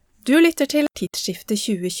Du lytter til Tidsskiftet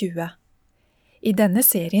 2020. I denne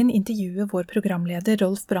serien intervjuer vår programleder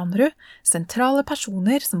Rolf Brandrud sentrale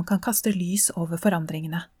personer som kan kaste lys over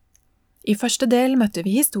forandringene. I første del møtte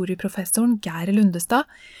vi historieprofessoren Geir Lundestad,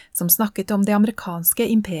 som snakket om det amerikanske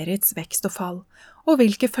imperiets vekst og fall, og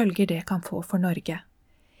hvilke følger det kan få for Norge.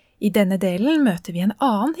 I denne delen møter vi en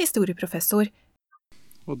annen historieprofessor.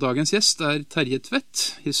 Og dagens gjest Terje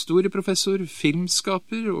Tvedt, historieprofessor,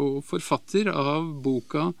 filmskaper og forfatter av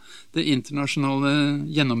boka Det internasjonale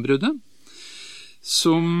gjennombruddet,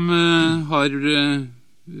 som har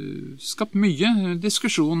skapt mye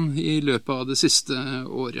diskusjon i løpet av det siste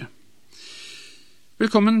året.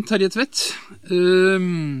 Velkommen, Terje Tvedt.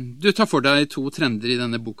 Du tar for deg to trender i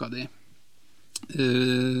denne boka di.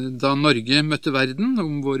 Da Norge møtte verden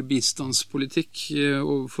om vår bistandspolitikk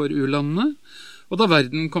overfor u-landene, og da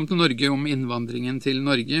verden kom til Norge om innvandringen til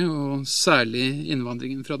Norge, og særlig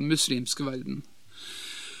innvandringen fra den muslimske verden.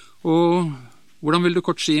 Og hvordan vil du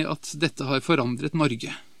kort si at dette har forandret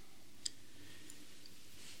Norge?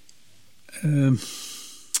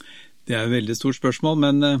 Det et veldig stort spørsmål,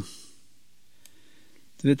 men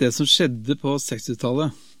du vet det som skjedde på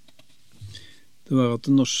 60-tallet, det var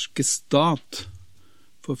at den norske stat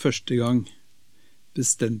for første gang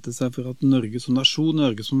bestemte seg for at Norge som nasjon,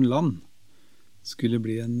 Norge som land, skulle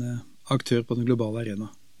bli en aktør på den globale arena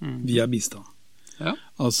via bistand. Ja.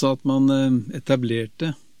 Altså at man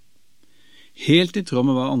etablerte, helt i tråd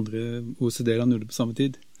med hva andre OECD-land gjorde på samme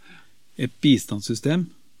tid, et bistandssystem.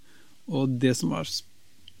 Og det som var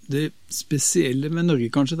det spesielle med Norge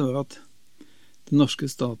kanskje, det var at den norske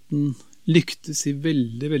staten lyktes i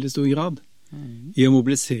veldig, veldig stor grad i å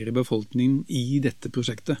mobilisere befolkningen i dette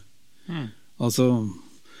prosjektet. Altså,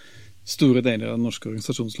 store deler av det norske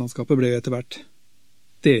organisasjonslandskapet ble etter hvert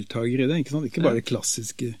deltagere i det, ikke sant? Ikke bare de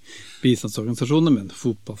klassiske bistandsorganisasjonene, men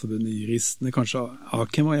fotballforbundet, juristene, kanskje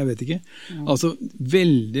AKEM, og jeg vet ikke. Altså,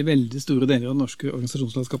 veldig, veldig store deler av det norske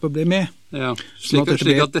organisasjonslandskapet ble med. Ja, slik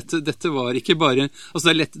at dette var ikke bare...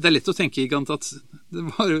 Altså, det lett å tenke, Igant, at det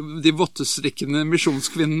var de vottestrikkende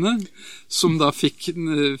misjonskvinnene som da fikk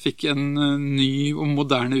en ny og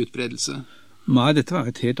moderne utbredelse. Nei, dette var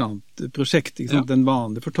et helt annet prosjekt. Ikke sant? Ja. Den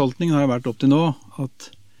vanlige fortolkningen har vært opp til nå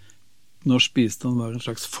at norsk bistand var en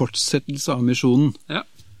slags fortsettelse av misjonen. Ja.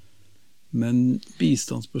 Men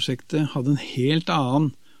bistandsprosjektet hadde en helt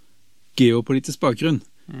annen geopolitisk bakgrunn.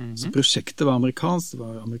 Så prosjektet var amerikansk, det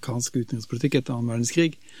var amerikansk utenrikspolitikk etter annen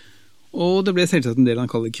verdenskrig. Og det ble selvsagt en del av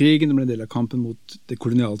den kalde krigen, det ble en del av kampen mot det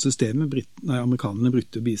koloniale systemet. Amerikanerne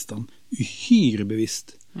brukte bistand uhyre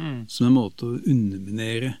bevisst som en måte å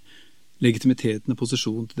underminere legitimiteten og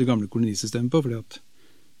posisjonen til det gamle kolonisystemet på, fordi at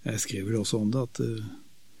jeg skrev det også om det,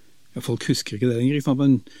 at folk husker ikke det lenger,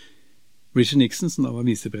 men Richard Nixon, som da var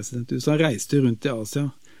visepresident i USA, reiste rundt i Asia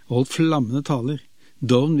og holdt flammende taler,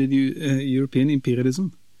 down with European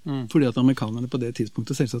imperialism, fordi at amerikanerne på det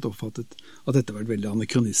tidspunktet selvsagt oppfattet at dette var et veldig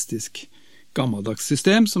anakronistisk, gammeldags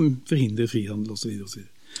system som forhindrer frihandel og så videre og så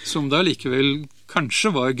videre. Som da likevel kanskje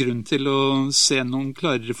var grunn til å se noen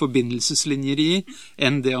klarere forbindelseslinjer i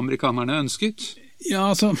enn det amerikanerne ønsket? Ja,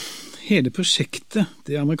 altså, hele prosjektet,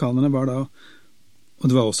 det amerikanerne var da, og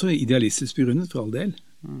det var også idealistisk begrunnet for all del,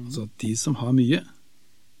 altså at de som har mye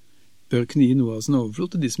bør kunne gi noe av sin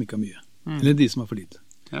overflod til de som ikke har mye, eller de som har for lite.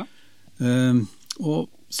 Ja. Og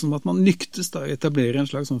sånn at man lyktes da å etablere en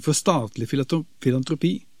slags sånn forstatlig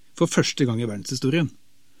filantropi for første gang i verdenshistorien.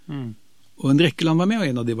 Og en rekke land var med, og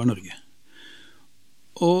en av de var Norge.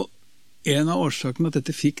 Og en av årsakene at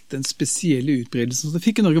dette fikk den spesielle utbredelsen som det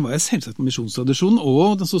fikk i Norge, var selvsagt misjonstradisjonen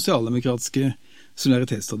og den sosialdemokratiske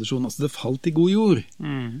solidaritetstradisjonen. Altså det falt i god jord.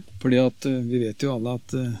 Fordi at vi vet jo alle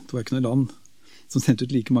at det var ikke noe land som sendte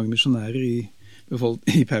ut like mange misjonærer i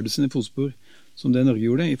Paulus sine fotspor som det Norge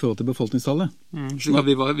gjorde i forhold til befolkningstallet. Slik at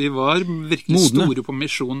vi var virkelig modne. Store på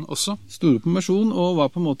misjon også. Store på misjon og var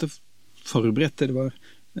på en måte forberedt, eller var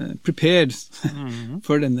prepared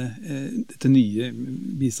for dette nye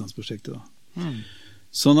bistandsprosjektet da.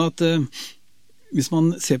 Sånn at hvis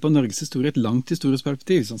man ser på Norges historie et langt historisk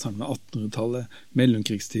perspektiv, sånn sammen med 1800-tallet,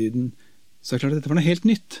 mellomkrigstiden, så klart at dette var noe helt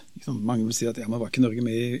nytt. Mange vil si at man var ikke Norge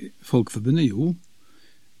med i Folkeforbundet, jo.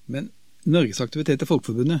 Men Norges aktivitet i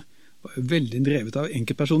Folkeforbundet var jo veldig drevet av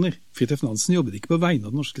enkeltpersoner. Fridtjof Nansen jobbet ikke på vegne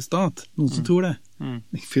av den norske stat, noen som tror det.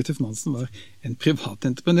 Fridtjof Nansen var en privat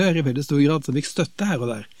entreprenør i veldig stor grad, som fikk støtte her og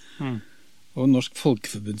der. Og Norsk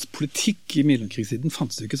Folkeforbunds politikk i mellomkrigstiden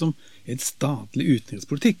fantes jo ikke som en statlig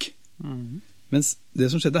utenrikspolitikk. Mens det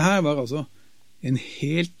som skjedde her var altså en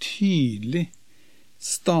helt tydelig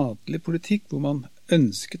statlig politikk hvor man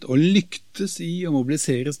ønsket og lyktes i å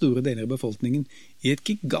mobilisere store deler av befolkningen i et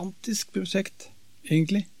gigantisk prosjekt,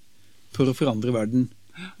 egentlig, for å forandre verden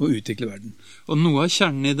å utvikle verden. Og noe av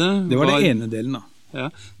kjernen i det var det ene delen da. Ja,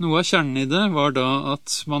 noe av kjernen i det var da at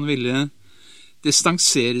man ville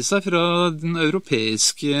distansere seg fra den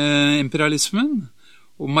europeiske imperialismen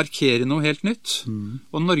og markere noe helt nytt.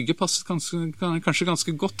 Og Norge passet kanskje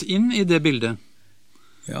ganske godt inn i det bildet.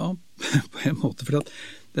 Ja, på en måte, for at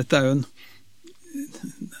dette er jo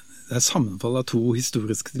det er sammenfall av to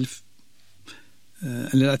historiske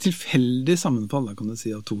eller det er tilfeldig sammenfall, da kan du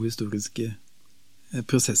si, av to historiske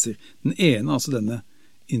prosesser. Den ene, altså denne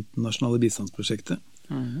internasjonale bistandsprosjektet,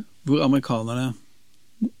 hvor amerikanerne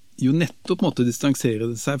jo nettopp måtte distansere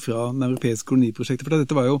seg fra den europeiske koloniprosjektet, for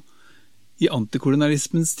dette var jo i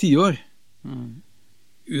antikolonialismens 10 år.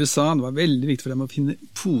 USA, det var veldig viktig for dem å finne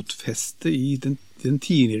fotfeste i den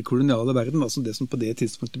tidligere koloniale verden, altså det som på det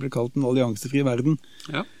tidspunktet ble kalt den alliansefrie verden.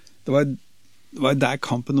 Ja. Det var der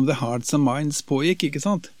kampen om the hearts and minds pågikk, ikke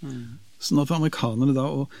sant? Sånn at for amerikanerne da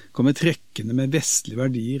å komme trekkende med vestlige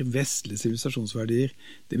verdier, vestlige sivilisasjonsverdier,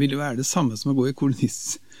 det ville jo være det samme som å gå i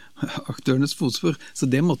kolonistaktørenes fotspor. Så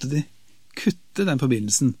det måtte de kutte, den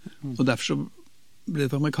forbindelsen. Og derfor så ble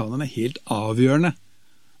det for amerikanerne helt avgjørende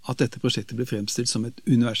at dette prosjektet ble fremstilt som et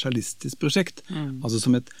universalistisk prosjekt. Altså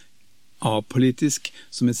som et apolitisk,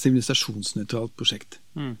 som et sivilisasjonsnøytralt prosjekt.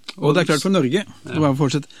 Og det er klart for Norge,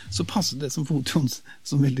 så passet det som fotjons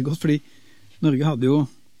som veldig godt, fordi Norge hadde jo,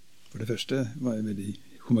 for det første, var et veldig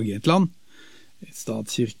homogent land,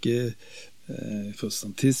 statskirke,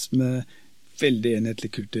 protestantisme, veldig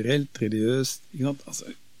enhetlig kulturelt, religiøst, altså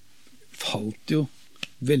falt jo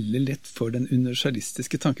veldig lett for den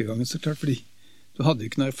universalistiske tankegangen, så klart, fordi du hadde jo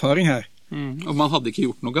ikke noe erfaring her. Og man hadde ikke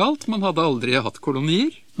gjort noe galt, man hadde aldri hatt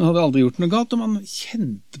kolonier. Man hadde aldri gjort noe galt, og man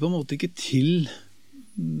kjente på en måte ikke til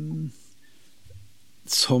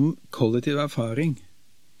som kollektiv erfaring,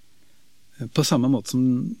 på samme måte som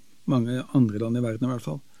mange andre land i verden i hvert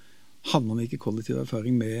fall, hadde man ikke kollektiv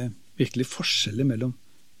erfaring med virkelig forskjeller mellom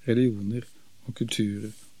religioner og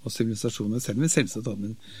kulturer og sivilisasjoner, selv om vi selvsagt hadde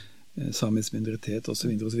en samisk minoritet og så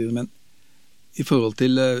videre, men i forhold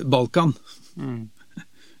til Balkan,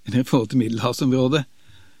 eller i forhold til Middelhavsområdet,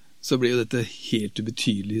 så blir jo dette helt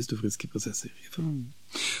ubetydelige historiske prosesser.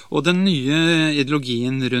 Og den nye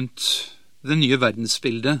ideologien rundt det nye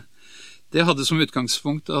verdensbildet, det hadde som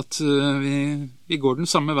utgangspunkt at vi går den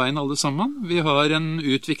samme veien alle sammen. Vi har en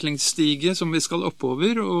utviklingsstige som vi skal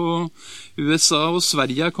oppover, og USA og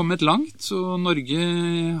Sverige er kommet langt, og Norge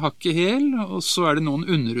har ikke hel, og så er det noen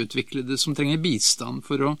underutviklede som trenger bistand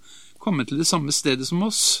for å komme til det samme stedet som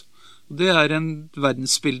oss. Det er en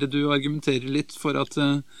verdensbilde du argumenterer litt for at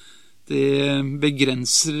det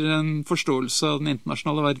begrenser en forståelse av den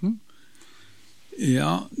internasjonale verden.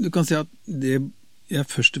 Ja, du kan si at det jeg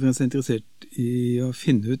først og fremst er interessert i å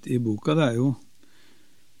finne ut i boka, det er jo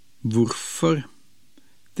hvorfor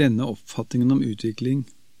denne oppfattingen om utvikling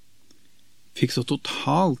fikk så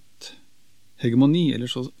totalt hegemoni, eller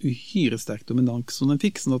så uhyre sterk dominans som den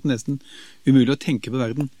fikk, sånn at det nesten umulig å tenke på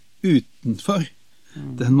verden utenfor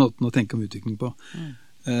den måten å tenke om utvikling på.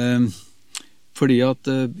 Fordi at,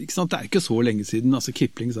 ikke sant, det er ikke så lenge siden, altså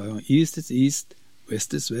Kipling sa jo, East is East,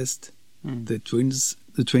 West is West, the trains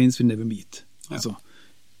will never meet. Altså,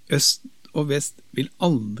 øst og vest vil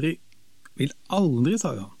aldri,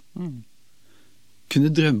 sa han,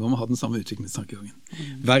 kunne drømme om å ha den samme utviklingstankegangen.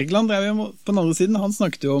 Wergeland drev jo på den andre siden, han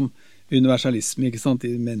snakket jo om universalisme, ikke sant,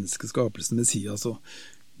 i menneskeskapelsen, Messias,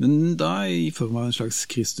 men da i form av en slags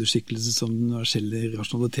Kristus-skikkelse som den universelle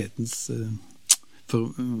rasjonalitetens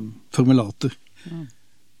formulator.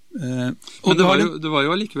 Men det var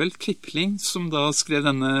jo allikevel Kipling som da skrev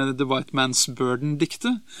denne The White Man's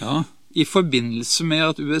Burden-diktet, i forbindelse med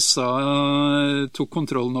at USA tok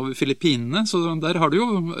kontrollen over Filippinene, så der har du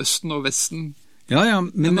jo Østen og Vesten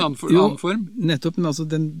men, en annen form. Nettopp, men altså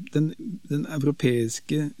den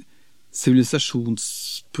europeiske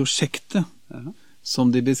sivilisasjonsprosjektet,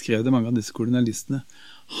 som de beskrev det, mange av disse kolonialistene,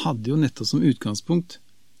 hadde jo nettopp som utgangspunkt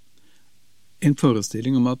en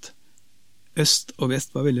forestilling om at øst og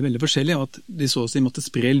vest var veldig, veldig forskjellige, og at de så å si måtte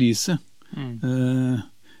spre lyset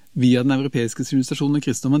via den europeiske sivilisasjonen og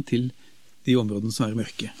kristendommen til de områdene som er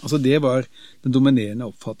mørke. Altså det var den dominerende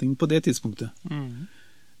oppfatningen på det tidspunktet.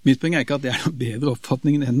 Mitt poeng er ikke at det er noen bedre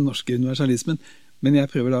oppfatning enn den norske universalismen, men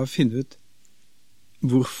jeg prøver da å finne ut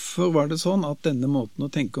hvorfor var det sånn at denne måten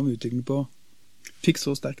å tenke om utvikling på fikk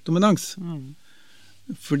så sterk dominans.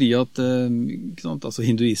 Fordi at ikke sant, altså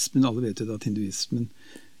hinduismen, alle vet jo at hinduismen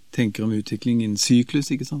tenker om utvikling i en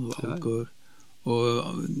syklus, ikke sant? Alt går,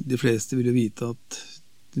 og de fleste vil jo vite at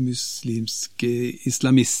de muslimske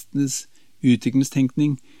islamistenes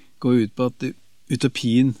utviklingstenkning går ut på at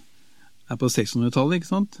utopien er på 600-tallet,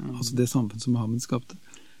 ikke sant? Altså det samfunn som Mohammed skapte.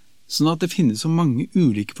 Sånn at det finnes så mange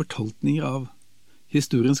ulike fortolkninger av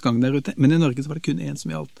historiens gang der ute, men i Norge så var det kun en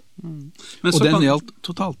som gjaldt. Og den gjaldt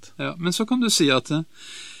totalt. Ja, men så kan du si at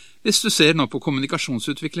hvis du ser nå på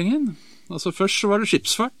kommunikasjonsutviklingen, altså først så var det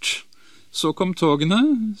skipsfart, så kom togene,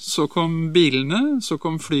 så kom bilene, så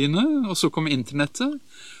kom flyene, og så kom internettet,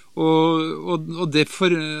 og det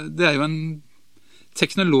er jo en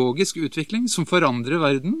teknologisk utvikling som forandrer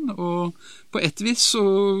verden, og på et vis så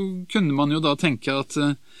kunne man jo da tenke at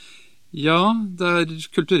ja, det er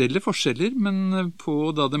kulturelle forskjeller, men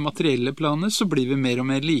på da det materielle planet så blir vi mer og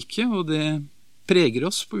mer like, og det preger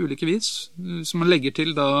oss på ulike vis. Så man legger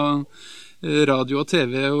til da radio og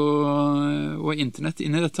TV og internett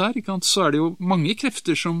inn i dette her, ikke sant? Så er det jo mange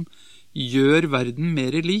krefter som gjør verden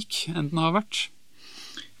mer lik enn den har vært.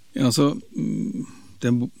 Ja, altså,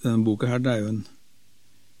 denne boka her, det er jo en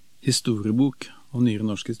historiebok om nyere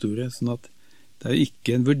norsk historie, sånn at det er jo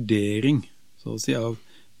ikke en vurdering, så å si, av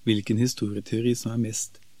hvilken historieteori som er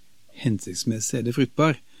mest hensiktsmessig eller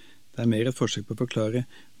fruktbar. Det er mer et forsøk på å forklare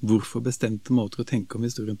hvorfor bestemte måter å tenke om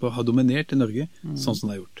historien på har dominert i Norge, sånn som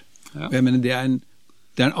det har gjort. Ja. Og jeg mener det er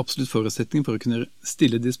en absolutt forutsetning for å kunne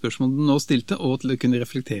stille de spørsmålene du nå stilte, og til å kunne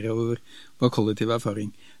reflektere over vår kollektive erfaring.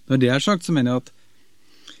 Når det er sagt, så mener jeg at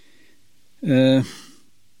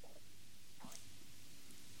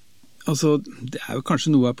altså, det er jo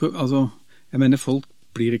kanskje noe jeg mener folk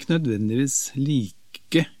blir ikke nødvendigvis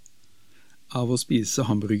like av å spise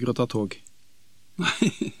hamburger og ta tog.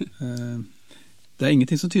 Det er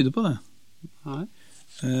ingenting som tyder på det. Nei.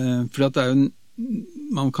 For at det er jo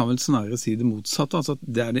man kan vel snarere si det motsatte, altså at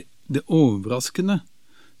det er det overraskende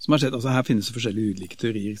som har skjedd. Altså her finnes det forskjellige ulike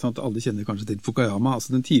teorier, ikke sant? Alle kjenner kanskje til Fukuyama,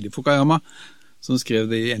 altså den tidlige Fukuyama, som skrev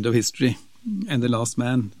det i End of History, and the Last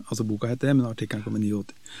Man, altså boka het det, men artikkelen kom i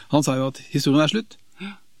 89. Han sa jo at historien er slutt.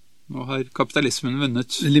 Nå har kapitalismen vunnet.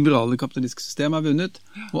 Det liberale kapitalistiske systemet har vunnet,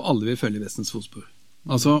 og alle vil følge Vestens fotspor.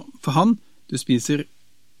 Altså, for han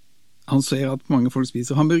ser at mange folk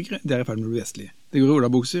spiser hamburgere, det er i ferd med å bli vestlige. De går i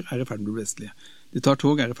olabukser, er i ferd med å bli vestlige. De tar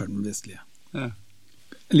tog, er i ferd med å bli vestlige. Ja.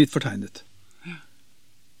 Litt fortegnet. Ja.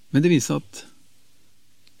 Men det viser at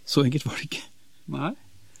så enkelt var det ikke. Nei.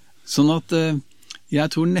 Sånn at jeg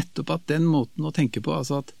tror nettopp at den måten å tenke på,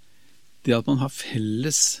 altså at det at man har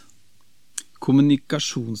felles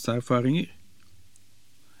kommunikasjonserfaringer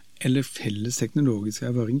eller felles teknologiske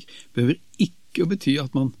erfaringer behøver ikke å bety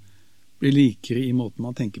at man blir likere i måten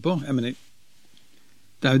man tenker på. Jeg mener,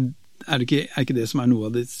 er ikke det som er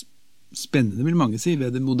noe av det spennende, vil mange si,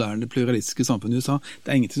 ved det moderne pluralistiske samfunnet i USA.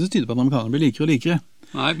 Det er ingenting som tyder på at amerikanerne blir likere og likere.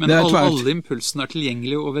 Nei, men alle impulsene er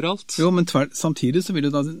tilgjengelige overalt. Jo, men samtidig så vil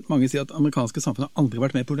jo da mange si at amerikanske samfunn har aldri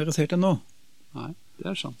vært mer polarisert enn nå. Nei, det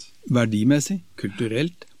er sant. Verdimessig,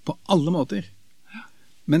 kulturelt, på alle måter.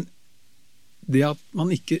 Men det at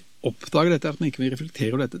man ikke oppdager dette, at man ikke vil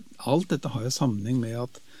reflektere over dette, alt dette har jo sammenheng med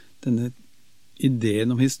at denne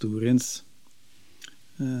ideen om historiens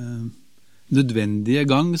nødvendige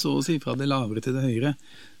gang, så å si, fra det lavere til det høyere,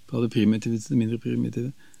 fra det primitive til det mindre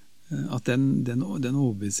primitive, at den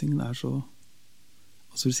overbevisningen er så,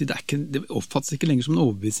 altså vil si, det oppfattes ikke lenger som en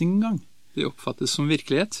overbevisning engang. Det oppfattes som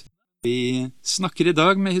virkelighet. Vi snakker i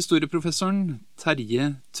dag med historieprofessoren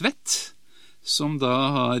Terje Tvedt, som da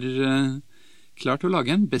har klart å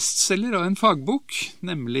lage en bestseller av en fagbok,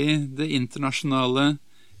 nemlig Det internasjonale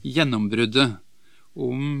gjennombruddet,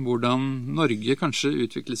 om hvordan Norge kanskje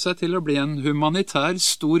utviklet seg til å bli en humanitær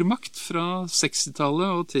stormakt fra 60-tallet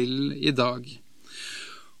og til i dag.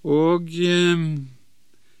 Og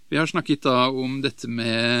vi har snakket da om dette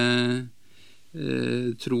med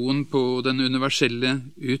troen på den universelle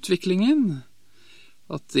utviklingen,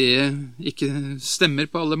 at det ikke stemmer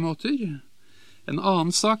på alle måter. En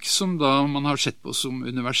annen sak som da man har sett på som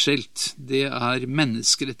universelt, det er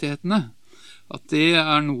menneskerettighetene. At det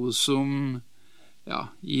er noe som, ja,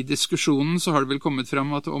 i diskusjonen så har det vel kommet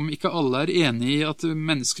fram at om ikke alle er enige i at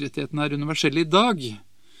menneskerettighetene er universelle i dag,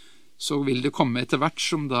 så vil det komme etter hvert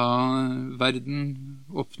som da verden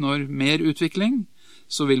oppnår mer utvikling,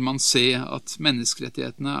 så vil man se at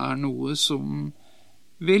menneskerettighetene er noe som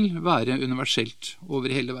vil være universelt over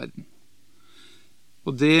hele verden.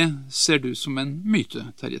 Og det ser du som en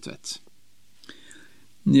myte, Terje Tvedt.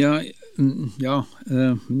 Ja,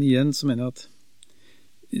 men igjen så mener jeg at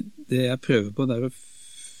det jeg prøver på, det er å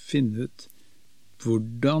finne ut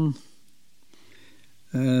hvordan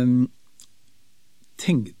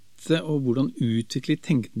tenkte og hvordan utviklet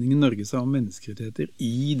tenkningen i Norge seg om menneskerettigheter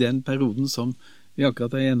i den perioden som vi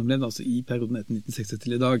akkurat har gjennomlevd, altså i perioden etter 1960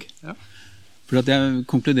 til i dag. Ja. For at jeg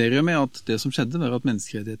konkluderer jo med at det som skjedde var at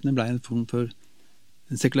menneskerettighetene ble en form for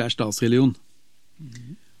en sekulær statsreligion.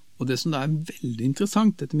 Og det som da er veldig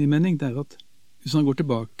interessant, etter min mening, det er at hvis man går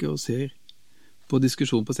tilbake og ser på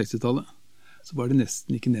diskusjonen på 60-tallet, så var det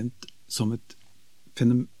nesten ikke nevnt som et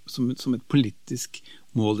politisk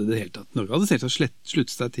mål i det hele tatt. Norge hadde selvsagt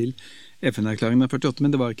sluttet seg til FN-erklæringen av 48,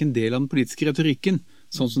 men det var ikke en del av den politiske retorikken,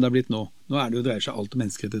 sånn som det er blitt nå. Nå er det jo dreier seg alt om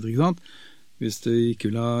menneskerettigheter, ikke sant? Hvis du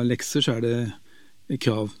ikke vil ha lekser, så er det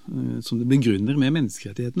krav som det begrunner med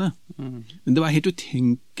menneskerettighetene. Men det var helt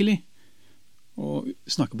utenkelig å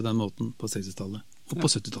snakke på den måten på 60-tallet og på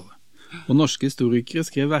 70-tallet. Og norske historikere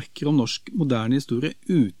skrev verker om norsk moderne historie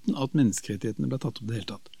uten at menneskerettighetene ble tatt opp det hele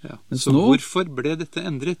tatt. Ja. Så nå, hvorfor ble dette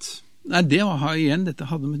endret? Nei, dette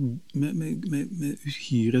hadde med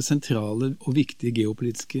uhyre sentrale og viktige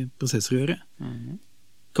geopolitiske prosesser å gjøre.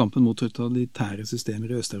 Kampen mot totalitære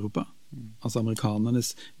systemer i Øst-Europa. Altså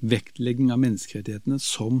amerikanernes vektlegging av menneskerettighetene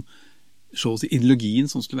som så å si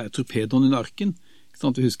ideologien som skulle være torpedoen under arken.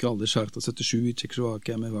 Vi husker alle Charta 77 i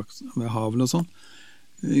Tsjekkoslovakia med Havel og sånn.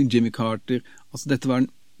 Jimmy Carter. Altså dette var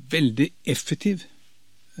en veldig effektiv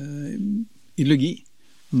ideologi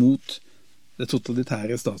mot det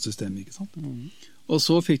totalitære statssystemet, ikke sant? Og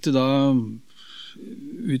så fikk du da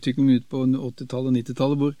utviklingen ut på 80-tallet og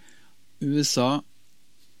 90-tallet hvor USA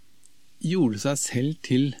gjorde seg selv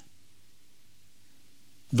til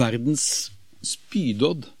verdens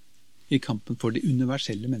spydodd i kampen for de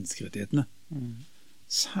universelle menneskerettighetene.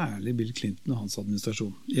 Særlig Bill Clinton og hans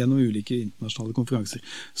administrasjon, gjennom ulike internasjonale konferanser.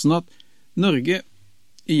 Sånn at Norge,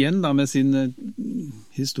 igjen da med sin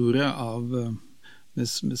historie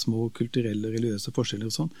med små kulturelle og religiøse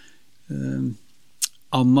forskjeller og sånn,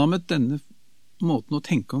 annammet denne måten å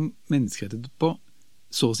tenke om menneskerettigheter på,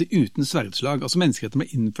 så å si uten sverdslag. Altså menneskerettigheter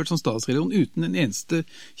ble innført som statsreligion uten en eneste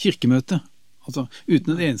kirkemøte. Altså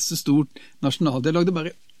uten en eneste stort nasjonaldialog. Det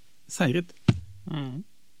bare seiret.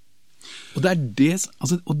 Og det er det,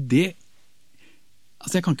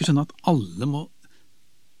 jeg kan ikke skjønne at alle må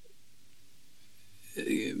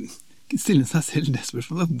stille seg selv det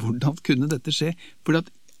spørsmålet, hvordan kunne dette skje? Fordi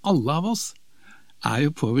at alle av oss er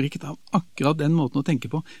jo påvirket av akkurat den måten å tenke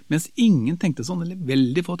på, mens ingen tenkte sånn, eller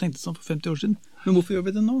veldig få tenkte sånn for 50 år siden. Men hvorfor gjør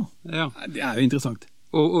vi det nå? Ja. Det er jo interessant.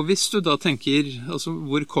 Og hvis du da tenker, altså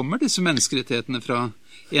hvor kommer disse menneskerettighetene fra?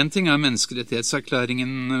 En ting er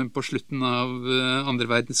menneskerettighetserklæringen på slutten av andre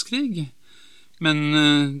verdenskrig, men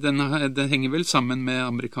det henger vel sammen med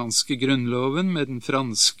amerikanske grunnloven, med den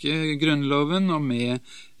franske grunnloven og med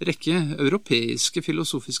rekke europeiske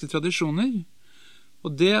filosofiske tradisjoner.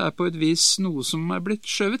 Og det er på et vis noe som er blitt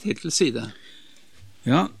skjøvet helt til side.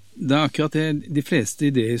 Ja, det er akkurat det. De fleste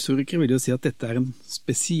idéhistorikere vil jo si at dette er en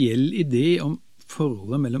spesiell idé om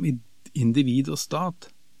forholdet mellom individ og stat,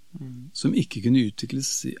 som ikke kunne utvikles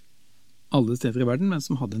i alle steder i verden, men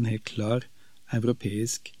som hadde en helt klar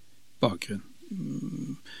europeisk bakgrunn.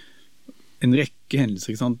 En rekke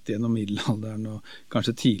hendelser, ikke sant, gjennom middelalderen og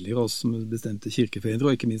kanskje tidligere også som bestemte kirkefedre,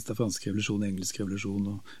 og ikke minst av fransk revolusjon, engelsk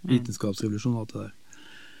revolusjon og vitenskapsrevolusjon og alt det der.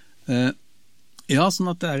 Ja,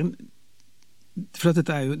 sånn at det er for at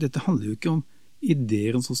dette handler jo ikke om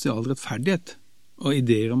ideer om sosial rettferdighet og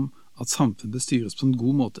ideer om at samfunn bør styres på en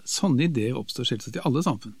god måte. Sånne ideer oppstår selvsagt i alle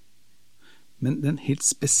samfunn. Men den helt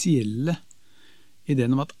spesielle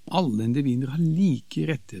ideen om at alle individer har like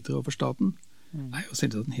rettigheter overfor staten, er jo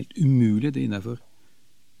selvsagt en helt umulig idé innenfor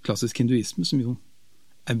klassisk hinduisme, som jo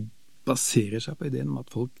baserer seg på ideen om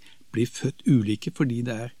at folk blir født ulike fordi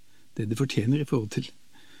det er det de fortjener i forhold til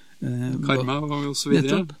karma og så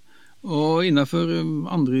videre. Og innenfor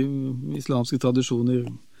andre islamske tradisjoner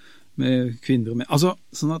med kvinner og menn. Altså,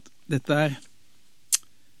 sånn at dette er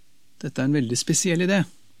en veldig spesiell idé.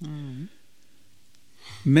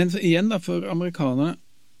 Men igjen da, for amerikanerne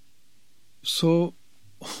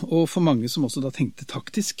og for mange som også da tenkte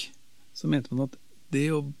taktisk, så mente man at det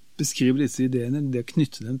å beskrive disse ideene, det å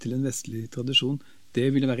knytte dem til en vestlig tradisjon,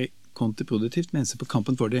 det ville være kontraproduktivt med hensyn på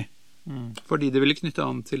kampen for dem. Fordi det ville knytte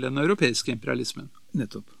an til den europeiske imperialismen.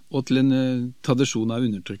 Nettopp. Og til en tradisjon av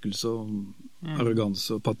undertrykkelse og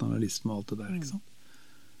arroganse og paternalisme og alt det der, ikke sant?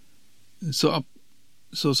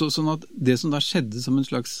 Sånn at det som da skjedde som en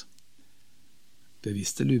slags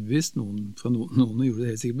bevisst eller ubevisst, noen gjorde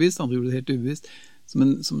det helt sikkert bevisst, andre gjorde det helt ubevisst, som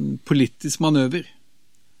en politisk manøver,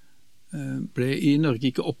 ble i Norge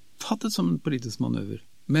ikke oppfattet som en politisk manøver,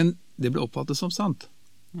 men det ble oppfattet som sant.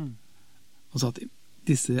 Altså at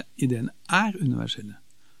disse ideene er universelle.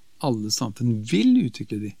 Alle samfunn vil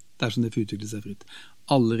utvikle de, dersom det får utvikle seg fritt.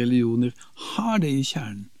 Alle religioner har det i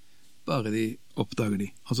kjernen, bare de oppdager de.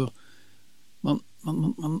 Altså, man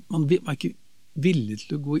er ikke villig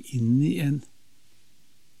til å gå inn i en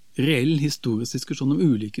reell historisk diskusjon om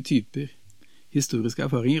ulike typer historiske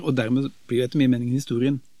erfaringer, og dermed blir etter min mening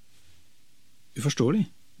historien uforståelig.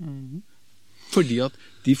 Fordi at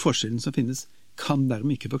de forskjellene som finnes kan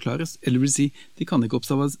dermed ikke forklares. Eller vil si, de kan ikke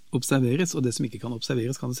observeres, og det som ikke kan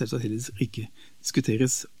observeres, kan det selvsagt heller ikke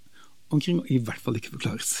diskuteres omkring, og i hvert fall ikke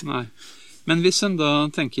forklares. Nei. Men hvis en da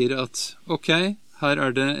tenker at, ok, her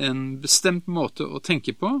er det en bestemt måte å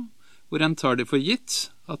tenke på, hvor en tar det for gitt,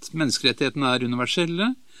 at menneskerettighetene er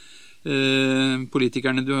universelle,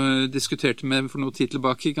 politikerne du diskuterte med for noe tid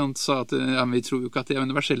tilbake sa at ja, vi tror jo ikke at de er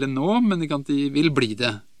universelle nå, men de vil bli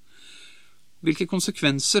det. Hvilke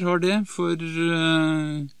konsekvenser har det for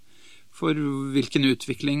hvilken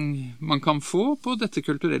utvikling man kan få på dette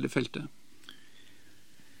kulturelle feltet?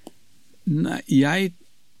 Nei, det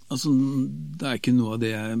er ikke noe av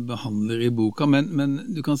det jeg behandler i boka, men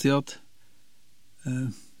du kan si at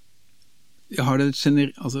jeg har det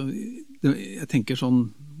jeg tenker sånn,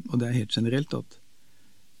 og det er helt generelt, at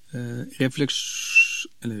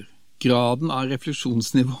graden av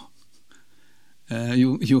refleksjonsnivå,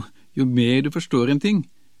 jo mer du forstår en ting,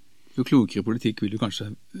 jo klokere politikk vil du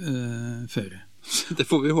kanskje føre. Det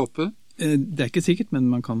får vi håpe. Det er ikke sikkert,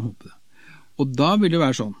 men man kan håpe det. Og da vil det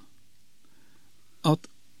være sånn, at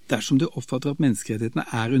dersom du oppfatter at menneskerettighetene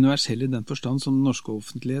er universelle i den forstand som den norske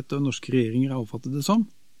offentlighet og norske regjeringer har oppfattet det som,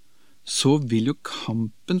 så vil jo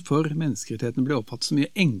kampen for menneskerettighetene bli oppfattet så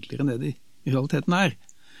mye enklere enn det de i realiteten er.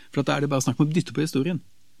 For da er det bare snakk om å dytte på historien.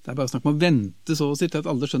 Det er bare snakk om å vente så å si til at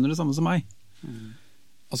alle skjønner det samme som meg.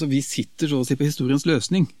 Altså, vi sitter så å si på historiens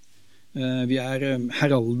løsning. Vi er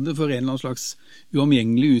heralder for en eller annen slags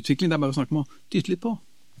uomgjengelig utvikling. Det er bare snakk om å dytte litt på.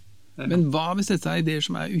 Men hva hvis dette er ideer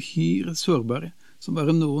som er uhyre sårbare, som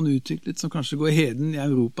bare noen utviklet, som kanskje går heden i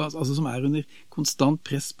Europa, altså som er under konstant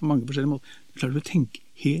press på mange forskjellige måter? Klarer du å tenke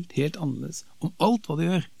helt annerledes om alt hva du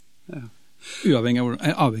gjør, avhengig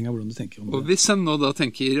av hvordan du tenker om det. Og hvis en nå da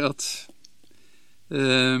tenker at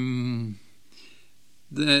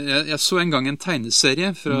jeg så en gang en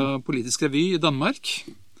tegneserie fra Politisk Revy i Danmark.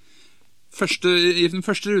 I den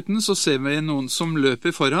første ruten så ser vi noen som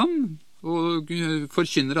løper foran og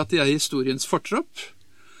forkynner at de er historiens fortropp.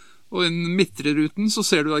 Og i den midtre ruten så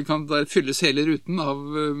ser du at der fylles hele ruten av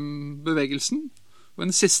bevegelsen. Og i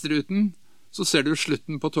den siste ruten så ser du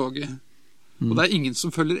slutten på toget. Og det er ingen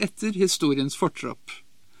som følger etter historiens fortropp.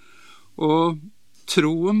 Og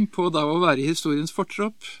troen på da å være historiens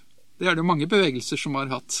fortropp, det er det mange bevegelser som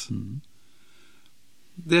har hatt.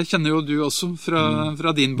 Det kjenner jo du også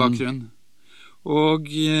fra din bakgrunn. Og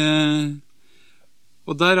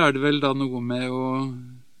der er det vel da noe med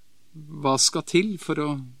hva skal til for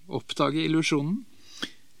å oppdage illusjonen?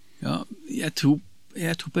 Ja, jeg tror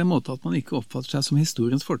på en måte at man ikke oppfatter seg som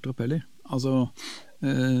historiens fortropp heller. Altså,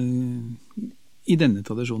 i denne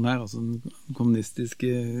tradisjonen her, altså den kommunistiske,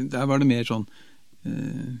 der var det mer sånn,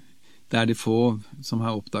 det er de få som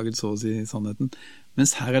har oppdaget så å si sannheten.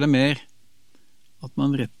 Mens her er det mer at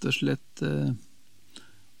man rett og slett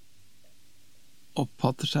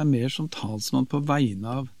oppfatter seg mer som talsmann på vegne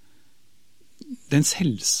av den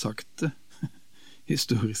selvsagte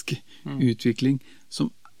historiske utvikling,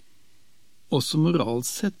 som også moralt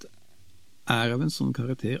sett er av en sånn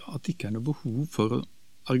karakter at det ikke er noe behov for å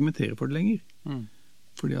argumentere for det lenger.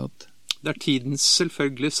 Fordi at det er tidens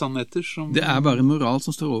selvfølgelige sannheter som... Det er bare moral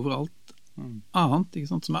som står over alt annet,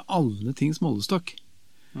 ikke sant? Som er alle tings målestokk.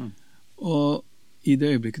 Og i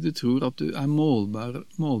det øyeblikket du tror at du er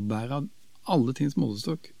målbærer av alle tings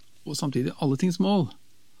målestokk, og samtidig alle tings mål,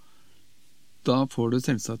 da får du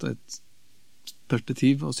selvsagt et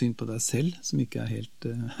perspektiv og syn på deg selv som ikke er helt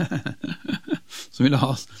som vil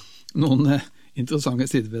ha noen interessante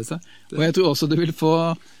sider ved seg. Og jeg tror også det vil få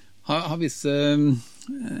ha visse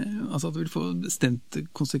altså at det vil få bestemte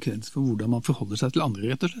konsekvenser for hvordan man forholder seg til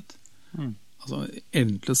andre, rett og slett. Altså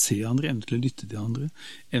evnen til å se andre, evnen til å lytte til andre,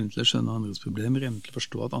 evnen til å skjønne andres problemer, evnen til å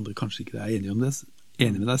forstå at andre kanskje ikke er enige med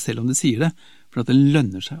deg selv om de sier det, for at det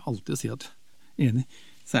lønner seg alltid å si at enig,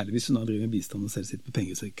 særlig hvis du nå driver med bistand og selv sitter på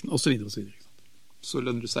pengesekken, og så videre og så videre. Så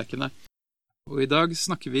lønner det seg ikke, nei. Og i dag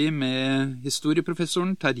snakker vi med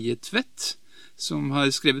historieprofessoren Terje Tvedt, som har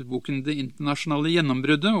skrevet boken Det internasjonale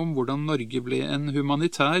gjennombruddet, om hvordan Norge ble en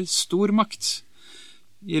humanitær stormakt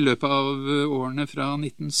i løpet av årene fra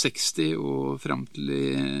 1960 og frem til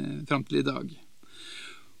i dag.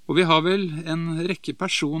 Og vi har vel en rekke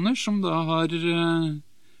personer som da har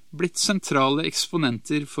blitt sentrale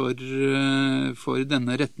eksponenter for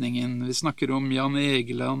denne retningen. Vi snakker om Jan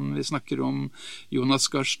Egeland, vi snakker om Jonas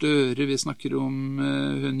Gahr Støre, vi snakker om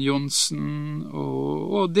Hun Johnsen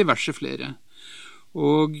og diverse flere.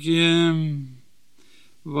 Og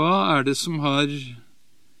hva er det som har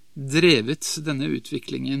drevet denne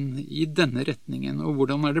utviklingen i denne retningen, og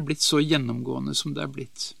hvordan er det blitt så gjennomgående som det er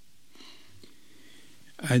blitt?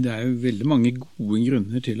 Nei, det er jo veldig mange gode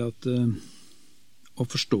grunner til at og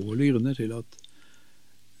forståelige grunner til at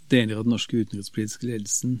deler av den norske utenrikspolitiske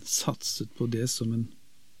ledelsen satset på det som en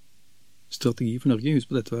strategi for Norge.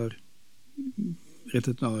 Husk på dette var rett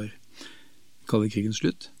etter kalde krigens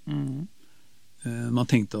slutt. Man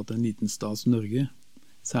tenkte at en liten stat som Norge,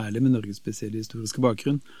 særlig med Norges spesielle historiske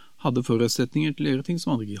bakgrunn, hadde forutsetninger til å gjøre ting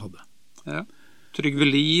som andre ikke hadde. Ja. Trygve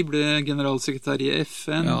Lie ble generalsekretær i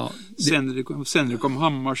FN. Ja, senere kom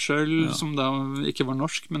Hammarskjöld, som da ikke var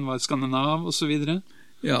norsk, men var skandinav, og så videre.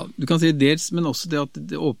 Ja, du kan si dels, men også det at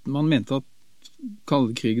man mente at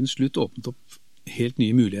kalde krigens slutt åpnet opp helt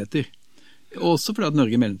nye muligheter. Også fordi at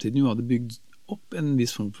Norge i mellomtiden jo hadde bygd opp en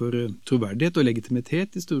viss form for troverdighet og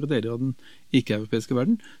legitimitet i store deler av den ikke-europeiske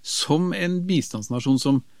verden, som en bistandsnasjon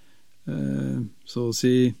som så å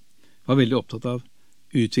si var veldig opptatt av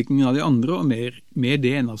utviklingen av de andre, og mer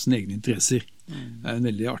det enn av sine egne interesser. Det en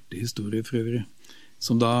veldig artig historie for øvrig,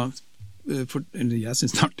 som da, eller jeg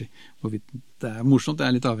synes det artig, det morsomt, det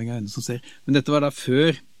litt avhengig av henne som ser, men dette var da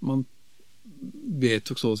før man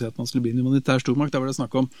vedtok så å si at man skulle bli en humanitær stormakt. Da var det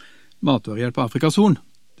snakk om matvarehjelp på Afrikas Horn.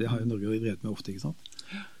 Det har jo Norge drevet med ofte, ikke sant?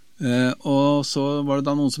 Og så var det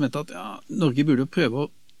da noen som mente at Norge burde prøve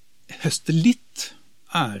å høste litt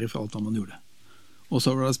ære for alt man gjorde. Og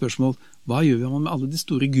så var det spørsmål, hva gjør man med alle de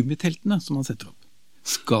store gummiteltene som man setter opp?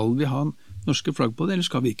 Skal vi ha norske flagg på det, eller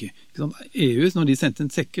skal vi ikke? EU, når de sendte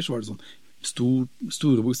en sekker, så var det sånn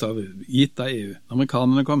store bokstaver, gitt av EU.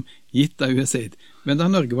 Amerikanerne kom, gitt av USAID. Men da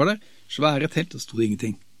Norge var der, svære telt, og stod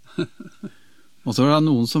ingenting. Og så var det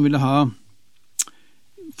noen som ville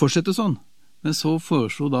fortsette sånn. Men så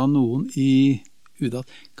foreslo da noen i UD at,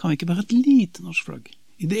 kan vi ikke bare ha et lite norsk flagg?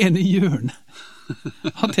 I det ene hjørnet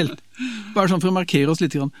av telt. Bare sånn for å markere oss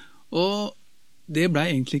litt. Og det ble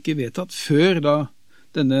egentlig ikke vedtatt før da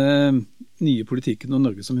denne nye politikken og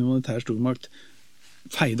Norge som humanitær stormakt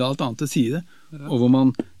feide alt annet til side, og hvor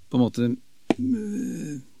man på en måte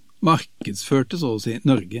markedsførte så å si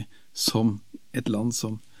Norge som et land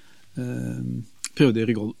som prøvde å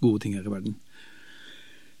gjøre gode ting her i verden.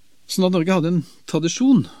 Sånn at Norge hadde en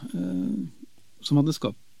tradisjon som hadde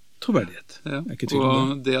skapt troverdighet. Ja,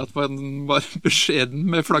 og det at man var beskjeden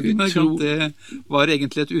med flaggene, det var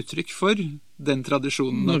egentlig et uttrykk for den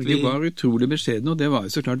tradisjonen. Norge var utrolig beskjeden, og det var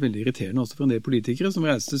jo så klart veldig irriterende også for en del politikere som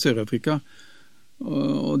reiste til Sør-Afrika,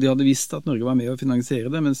 og de hadde visst at Norge var med å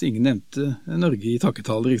finansiere det, mens ingen nevnte Norge i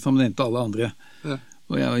takketaler, ikke sant, men nevnte alle andre. Ja.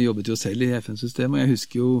 Og jeg jobbet jo selv i FN-systemet, og jeg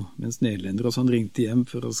husker jo, mens nederlendere og sånn ringte hjem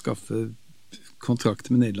for å skaffe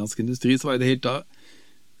kontrakter med nederlandsk industri, så var det helt da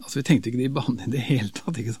vi tenkte ikke det i banen i det hele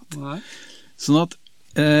tatt, ikke sant? Nei. Sånn at,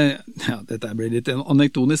 dette ble litt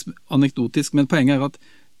anekdotisk, men poenget at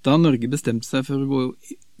da Norge bestemte seg for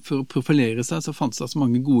å profilere seg, så fantes det så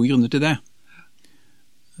mange gode grunner til det.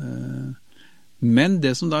 Men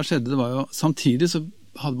det som da skjedde, det var jo, samtidig så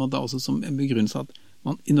hadde man da også som en begrunnelse at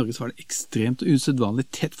i Norge så var det ekstremt og usedvanlig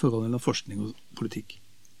tett forhold mellom forskning og politikk.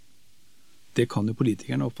 Det kan jo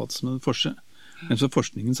politikerne oppfatte som en forskjell, men for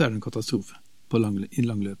forskningen så det en katastrofe. I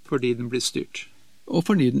lang løp. Fordi den blir styrt. Og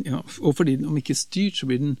fordi den, om ikke styrt, så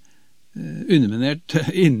blir den underminert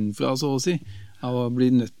innenfra, så å si, av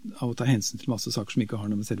å ta hensyn til masse saker som ikke har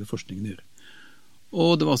noe med selve forskningen å gjøre.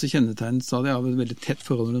 Og det var også kjennetegnet, sa det, av et veldig tett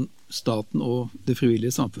forhold mellom staten og det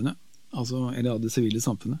frivillige samfunnet, eller av det sivile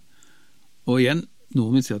samfunnet. Og igjen,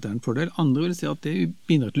 noen vil si at det en fordel, andre vil si at det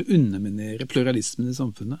bidrar til å underminere pluralismen i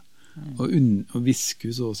samfunnet, og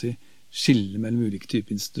viske, så å si, skille mellom ulike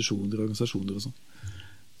typer institusjoner og organisasjoner og sånn.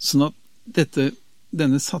 Sånn at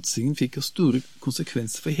denne satsingen fikk jo store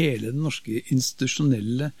konsekvenser for hele den norske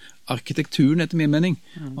institusjonelle arkitekturen, etter min mening.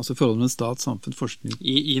 Altså forholdet mellom stat, samfunn, forskning.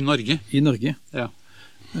 I Norge? I Norge. Ja.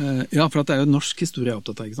 Ja, for at det jo norsk historie jeg er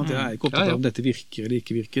opptatt av, ikke sant? Jeg er ikke opptatt av om dette virker eller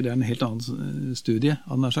ikke virker. Det en helt annen studie,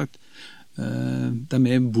 hadde jeg sagt. Det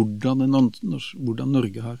mer hvordan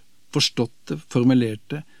Norge har forstått det, formulert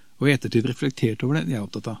det, og i ettertid reflektert over det, jeg er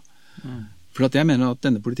opptatt av. For at jeg mener at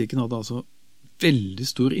denne politikken hadde altså veldig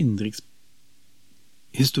stor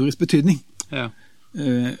historisk betydning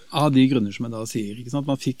av de grunner som jeg da sier, ikke sant?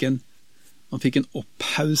 Man fikk en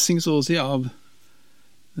opphaussing, så å si, av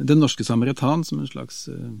den norske samaritan som en slags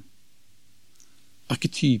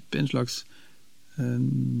arketype, en slags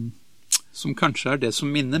som kanskje det som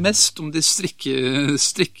minner mest om de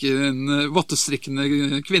vottestrikkende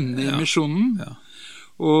kvinnene i misjonen. Ja.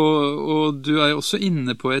 Og du jo også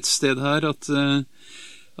inne på et sted her at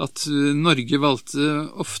Norge valgte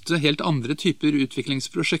ofte helt andre typer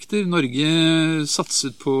utviklingsprosjekter. Norge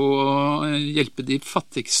satset på å hjelpe de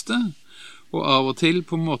fattigste, og av og til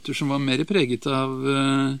på måter som var mer preget av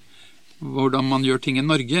hvordan man gjør ting i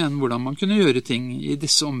Norge, enn hvordan man kunne gjøre ting i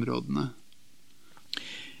disse områdene.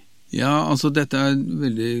 Ja, altså dette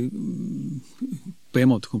veldig på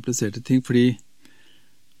en måte kompliserte ting, fordi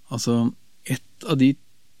Altså, et av de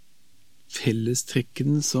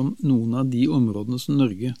fellestrekkene som noen av de områdene som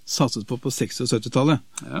Norge satset på 60- og 70-tallet,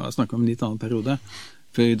 jeg snakker om en litt annen periode,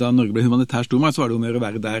 for da Norge ble humanitær stormakt, så var det jo mer å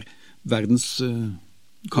være der verdens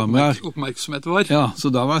kameraer. Oppmerksomhet var. Ja,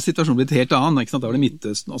 så da var situasjonen blitt helt annen, ikke sant? Da var det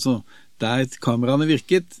Midtøsten, altså der kameraene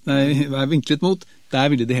var vinklet mot,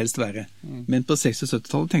 der ville det helst være. Men på 60- og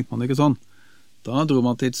 70-tallet tenkte man ikke sånn. Da dro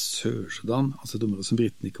man til Sør-Sudan, altså et område som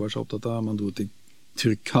britene ikke var så opptatt av, man dro til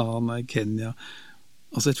Turkana i Kenya.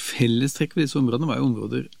 Altså et fellestrekk ved disse områdene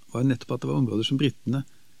var nettopp at det var områder som britene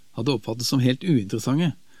hadde oppfattet som helt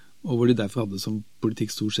uinteressante, og hvor de derfor hadde som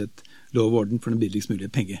politikk stort sett lov og orden for den billigst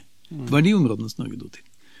mulige penge. Det var de områdene som Norge dro til.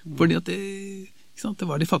 Fordi at det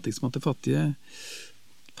var de fattigste, at det fattige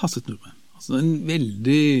passet nordmenn. Altså en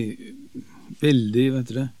veldig, vet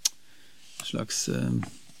dere, slags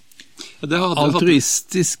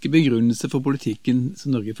altruistisk begrunnelse for politikken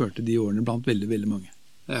som Norge førte de årene blant veldig, veldig mange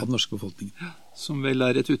av den norske befolkningen. Som vel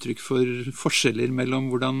et uttrykk for forskjeller mellom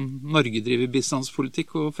hvordan Norge driver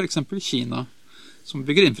bistandspolitikk og for eksempel Kina, som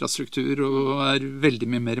bygger infrastruktur og veldig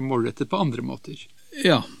mye mer målrettet på andre måter.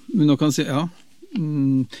 Ja, men nå kan jeg si,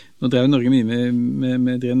 nå drev Norge mye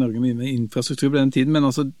med infrastruktur på den tiden, men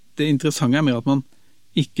altså det interessante mer at man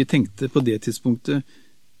ikke tenkte på det tidspunktet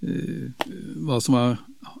hva som var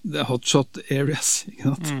hotshot areas, ikke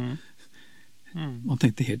sant? Man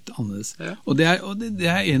tenkte helt annerledes. Ja. Og det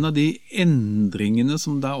er en av de endringene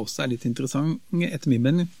som da også litt interessant, etter min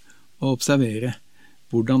mening, å observere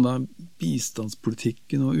hvordan da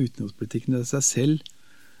bistandspolitikken og utenrikspolitikken i seg selv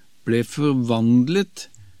ble forvandlet,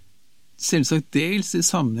 selvsagt dels i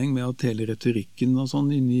sammenheng med at hele retorikken og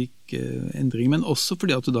sånn inngikk endring, men også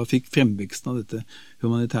fordi at du da fikk fremveksten av dette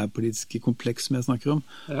humanitærpolitiske kompleks som jeg snakker om,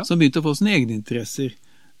 som begynte å få sine egne interesser,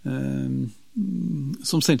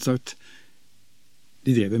 som selvsagt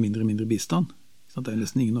de drev mindre og mindre bistand. Det er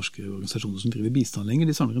nesten ingen norske organisasjoner som driver bistand lenger,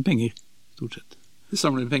 de samler inn penger, stort sett. De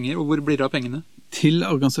samler inn penger, og hvor blir det av pengene? Til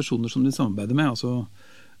organisasjoner som de samarbeider med, altså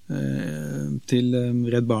til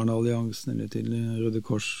Redd Barna-alliansen, eller til Røde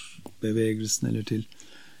Kors-bevegelsen, eller til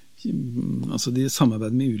altså de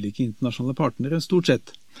samarbeider med ulike internasjonale partnere, stort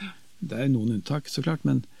sett. Det er noen unntak, så klart,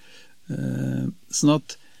 men sånn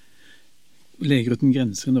at Leger uten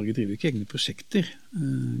grenser i Norge driver ikke egne prosjekter.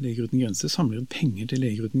 Leger uten grenser samler inn penger til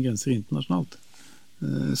Leger uten grenser internasjonalt.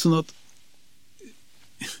 Sånn at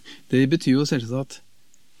det betyr jo selvsagt at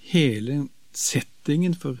hele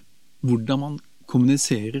settingen for hvordan man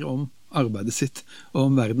kommuniserer om arbeidet sitt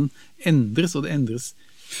og om verden endres, og det endres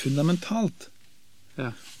fundamentalt.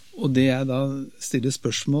 Ja. Og det jeg da stiller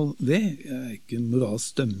spørsmål ved, jeg er ikke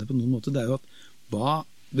moralsk dømmende på noen måte, det er jo at hva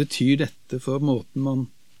betyr dette for måten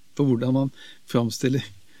for hvordan man framstiller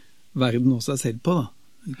verden og seg selv på, da.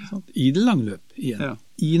 Ikke sant? I det lange løp igjen,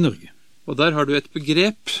 i Norge. Og der har du et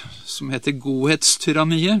begrep som heter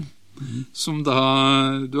godhetstyranniet, som da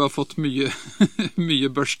du har fått mye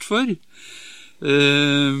børst for.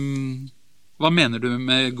 Hva mener du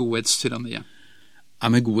med godhetstyranniet?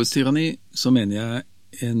 Ja, med godhetstyranni så mener jeg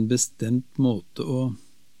en bestemt måte å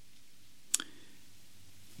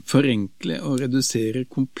forenkle og redusere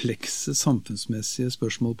komplekse samfunnsmessige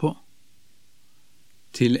spørsmål på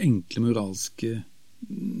til enkle moralske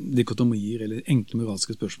dikotomier eller enkle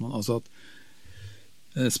moralske spørsmål. Altså at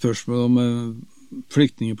spørsmål om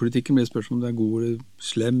flyktningepolitikken blir spørsmål om det er god eller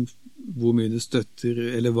slem, hvor mye det støtter,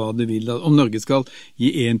 eller hva det vil. Om Norge skal gi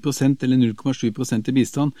 1% eller 0,7% i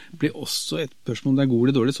bistand, blir også et spørsmål om det er god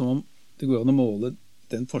eller dårlig, som om det går an å måle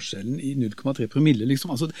den forskjellen i 0,3 promille.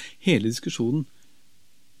 Liksom. Altså hele diskusjonen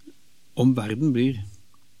om verden blir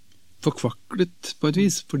forkvaklet på et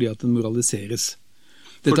vis, fordi at den moraliseres.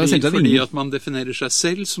 Fordi at man definerer seg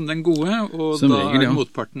selv som den gode, og som da regel,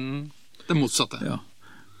 motparten det motsatte. Ja.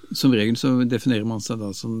 Som regel så definerer man seg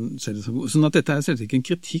da som selv som god. Sånn at dette er selvsagt ikke en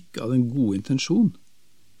kritikk av den gode intensjon.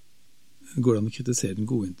 Går det an å kritisere den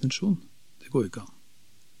gode intensjon? Det går jo ikke an.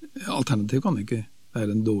 Alternativt kan det ikke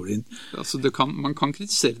være en dårlig Altså man kan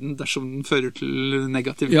kritisere den dersom den fører til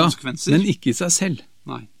negative konsekvenser. Ja, men ikke i seg selv.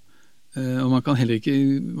 Nei. Og man kan heller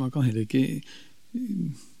ikke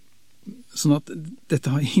sånn at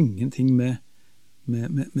dette har ingenting med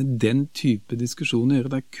den type diskusjon å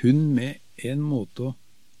gjøre. Det er kun med en måte å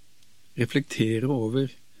reflektere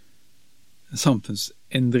over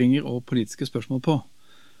samfunnsendringer og politiske spørsmål på.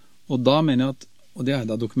 Og da mener jeg at, og det har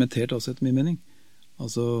jeg da dokumentert også etter min mening,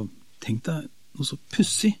 altså tenk deg noe så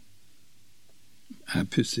pussig.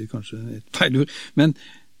 Pussig kanskje et feil ord, men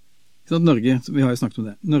Norge, vi har jo snakket om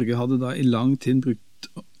det, Norge hadde da i lang tid brukt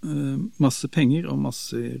masse penger og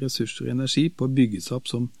masse ressurser og energi på å bygge seg opp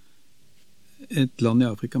som et land i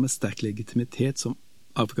Afrika med sterk legitimitet som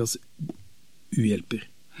Afrikas uhjelper.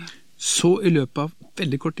 Så i løpet av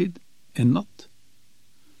veldig kort tid, en natt,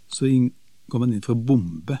 så går man inn for å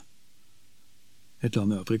bombe et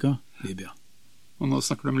land i Afrika, Libya. Og nå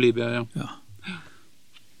snakker du om Libya, ja. Ja.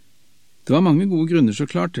 Det var mange gode grunner så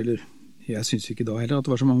klart, eller jeg synes ikke da heller at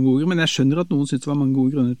det var så mange gode grunner, men jeg skjønner at noen synes det var mange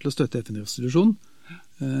gode grunner til å støtte FN-resolusjonen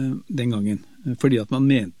den gangen. Fordi at man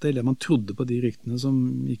mente, eller man trodde på de ryktene som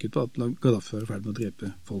gikk ut på at Gaddafi var i ferd med å drepe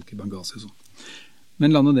folk i Benghazi og sånn.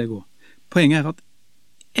 Men la nå det gå. Poenget er at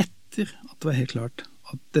etter at det var helt klart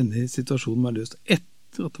at denne situasjonen var løst,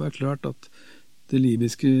 etter at det var klart at det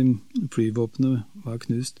libyske flyvåpenet var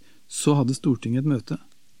knust, så hadde Stortinget et møte.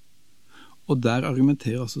 Og der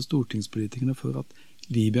argumenterer altså stortingspolitikerne for at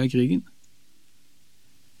Libya-krigen,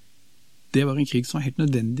 det var en krig som var helt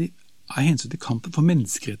nødvendig av hensyn til kampen for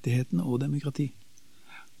menneskerettighetene og demokrati.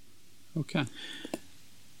 Ok.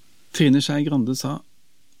 Trine Skei Grande sa,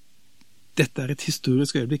 dette er et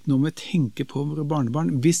historisk øyeblikk, nå må vi tenke på våre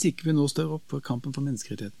barnebarn, hvis ikke vi nå står opp for kampen for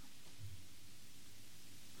menneskerettighetene.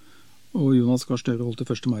 Og Jonas Gahr Støre holdt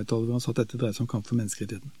det 1. mai-tallet hvor han sa at dette dreier seg om kamp for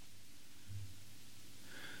menneskerettighetene.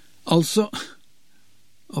 Altså,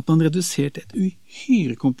 at man reduserte et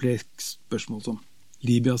uhyre komplekst spørsmål som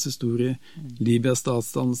Libyas historie, Libyas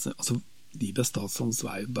statsdannelse, altså Libyas statsdannelse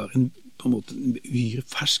var jo bare på en måte en uhyre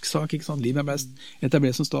fersk sak, ikke sant? Libya ble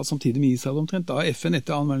etablert som stat samtidig med Israel omtrent, da FN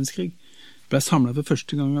etter 2. verdenskrig ble samlet for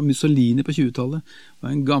første gang av Mussolini på 20-tallet, var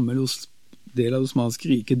en gammel del av det osmanske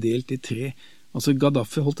riket delt i 3. Altså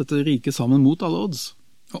Gaddafi holdt dette riket sammen mot alle odds,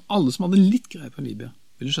 og alle som hadde litt greie på Libya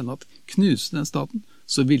ville skjønne at knuse den staten,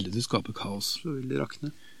 så ville du skape kaos. Så ville det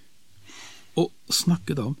rakne. Og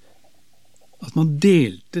snakke da om at man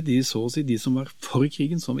delte de, så å si, de som var for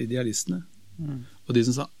krigen som idealistene, og de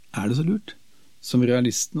som sa, er det så lurt? Som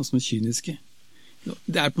realistene og som kyniske.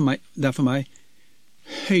 Det er for meg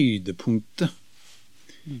høydepunktet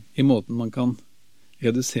i måten man kan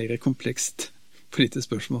redusere komplekst politisk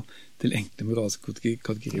spørsmål til enkle moralske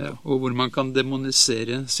kategorier. Ja, og hvor man kan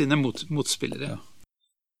demonisere sine motspillere. Ja.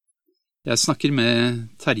 Jeg snakker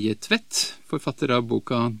med Terje Tvedt, forfatter av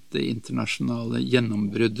boka Det internasjonale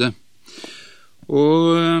gjennombruddet.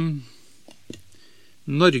 Og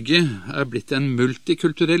Norge er blitt en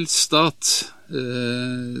multikulturell stat,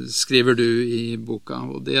 skriver du i boka,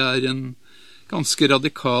 og det er en ganske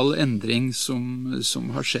radikal endring som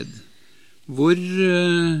har skjedd. Hva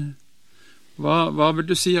vil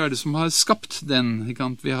du si er det som har skapt den?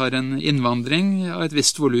 Vi har en innvandring av et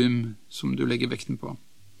visst volum som du legger vekten på.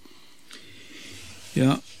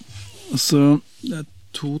 Ja, altså det er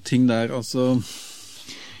 2 ting der, altså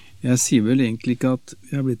jeg sier vel egentlig ikke at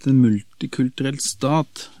vi har blitt en multikulturell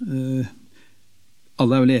stat.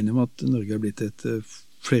 Alle er vel enige om at Norge har blitt et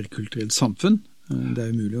flerkulturelt samfunn. Det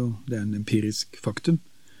er umulig, og det er en empirisk faktum.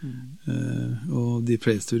 Og de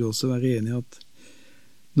fleste vil også være enige i at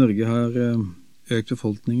Norge har økt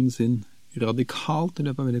befolkningen sin radikalt i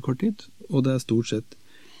løpet av veldig kort tid, og det er stort sett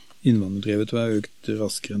innvandrerdrevet og har økt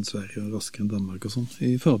raskere enn Sverige og raskere enn Danmark og sånn,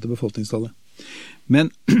 i forhold til befolkningstallet.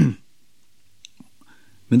 Men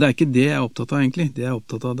det er ikke det jeg er opptatt av egentlig. Det jeg er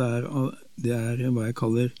opptatt av det er hva jeg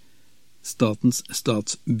kaller statens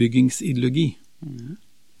statsbyggingsideologi.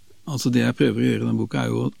 Altså det jeg prøver å gjøre i denne boka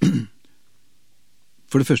er jo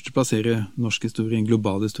for det første plassere norsk historie i en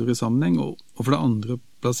global historiesammenheng, og for det andre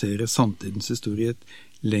plassere samtidens historie i et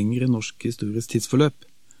lengre norsk historisk tidsforløp.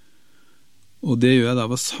 Og det gjør jeg da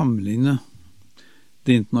ved å sammenligne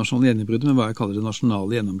det internasjonale gjennombruddet med hva jeg kaller det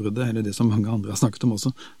nasjonale gjennombruddet, eller det som mange andre har snakket om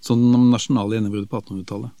også, sånn nasjonale gjennombruddet på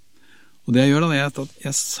 1800-tallet. Og det jeg gjør da, er at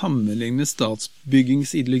jeg sammenligner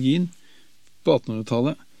statsbyggingsideologien på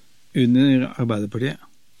 1800-tallet under Arbeiderpartiet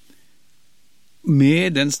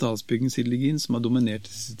med den statsbyggingsideologien som har dominert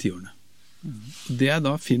disse 10 årene. Det jeg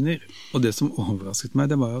da finner, og det som overrasket meg,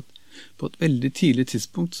 det var at på et veldig tidlig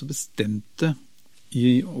tidspunkt så bestemte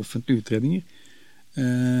i offentlige utredninger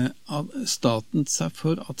av staten seg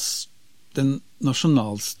for at den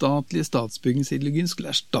nasjonalstatlige statsbyggingsideologien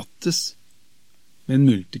skulle erstattes med en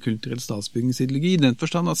multikulturell statsbyggingsideologi, i den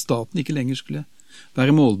forstand at staten ikke lenger skulle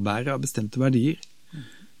være målbærer av bestemte verdier.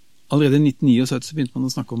 Allerede i 1979 så begynte man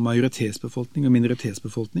å snakke om majoritetsbefolkning og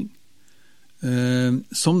minoritetsbefolkning,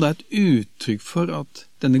 som da er et uttrykk for at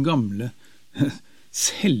denne gamle,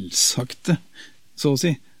 selvsagte, så å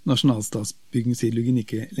si, nasjonalstatsbyggingsideologien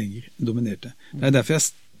ikke lenger dominerte. Det er derfor jeg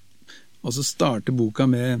også starter boka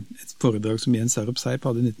med et foredrag som Jens Arup Seip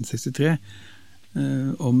hadde i 1963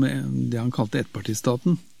 om det han kalte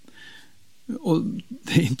ettpartistaten. Og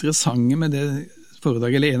det interessante med det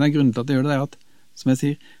foredraget, eller en av grunnene til at jeg gjør det, er at, som jeg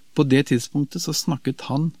sier, på det tidspunktet så snakket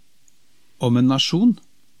han om en nasjon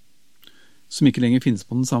som ikke lenger finnes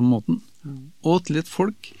på den samme måten, og til et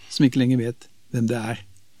folk som ikke lenger vet hvem det er.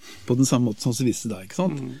 på den samme måten som vi visste da, ikke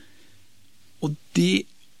sant? Og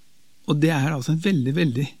det altså en veldig,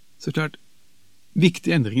 veldig, så klart,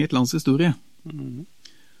 viktig endring i et lands historie.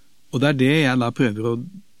 Og det det jeg da prøver å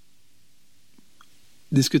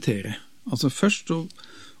diskutere. Altså først så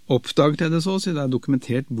oppdaget jeg det så, så det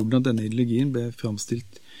dokumentert hvordan denne ideologien ble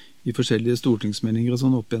fremstilt i forskjellige stortingsmeninger og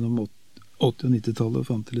sånn opp gjennom 80- og 90-tallet og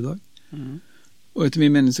frem til i dag. Og etter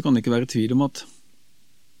min mening så kan det ikke være tvil om at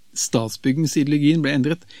statsbyggingsideologien ble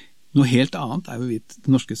endret. Noe helt annet jo vidt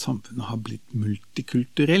det norske samfunnet har blitt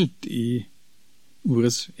multikulturelt i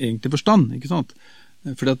ordets egentlige forstand, ikke sant?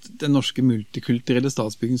 Fordi at den norske multikulturelle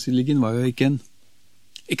statsbyggingsideologien var jo ikke en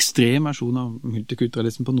ekstrem versjon av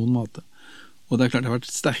multikulturalismen på noen måte. Og det klart det har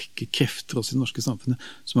vært sterke krefter også i det norske samfunnet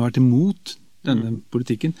som har vært imot denne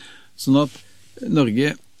politikken. Sånn at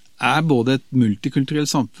Norge både et multikulturelt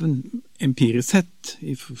samfunn empirisk sett,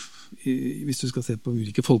 hvis du skal se på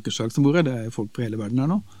ulike folkeslag som bor her, det jo folk fra hele verden her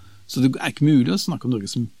nå. Så det ikke mulig å snakke om Norge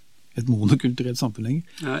som et monokulturelt samfunn lenger.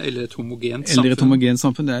 Ja, eller et homogent samfunn. Eller et homogent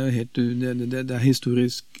samfunn, det jo helt, det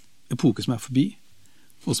historisk epoke som forbi,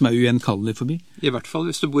 og som ugjenkallelig forbi. I hvert fall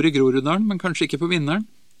hvis du bor i Groruddalen, men kanskje ikke på Vinneren.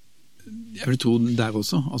 Jeg vil tro der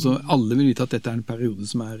også. Altså, alle vil vite at dette en periode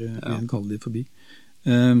som ugjenkallelig forbi.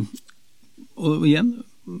 Og igjen,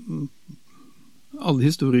 alle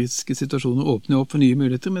historiske situasjoner åpner opp for nye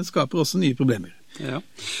muligheter, men skaper også nye problemer. Ja,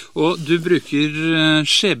 og du bruker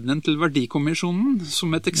skjebnen til Verdikommisjonen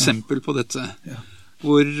som et eksempel på dette. Ja.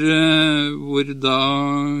 Hvor da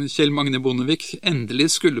Kjell Magne Bondevik endelig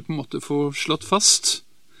skulle på en måte få slått fast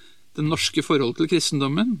det norske forhold til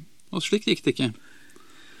kristendommen, og slik gikk det ikke.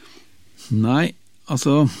 Nei,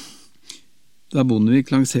 altså da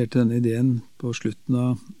Bondevik lanserte denne ideen på slutten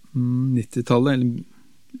av 90-tallet,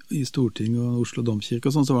 eller i Stortinget og Oslo Domkirke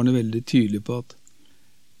og sånn, så var han veldig tydelig på at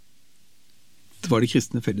det var de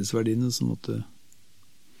kristne fellesverdiene som måtte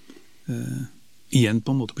igjen på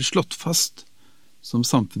en måte bli slått fast som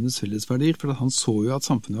samfunnets fellesverdier, for han så jo at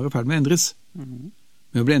samfunnet var i ferd med å endres.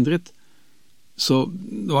 Med å bli endret. Så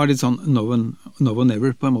det var litt sånn now and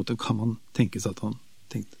never, på en måte kan man tenke seg at han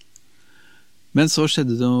tenkte. Men så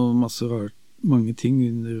skjedde det masse rart, mange ting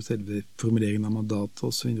under selve formuleringen av mandat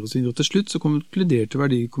og så videre, og så videre. Og til slutt så konkluderte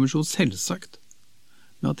Verdikommisjonen selvsagt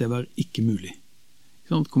med at det var ikke mulig.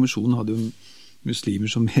 Kommisjonen hadde jo muslimer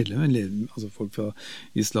som medlem, altså folk fra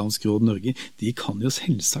Islamsk Råd Norge, de kan jo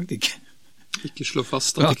selvsagt ikke slå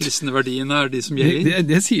fast at de kristne verdiene de som gjelder.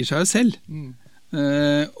 Det sier seg jo selv.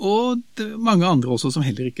 Og mange andre også som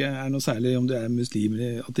heller ikke noe særlig, om du muslim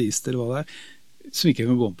eller ateist eller hva det som ikke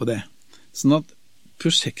kan gå om på det. Sånn at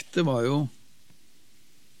prosjektet var jo,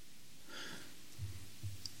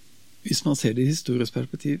 hvis man ser det i historisk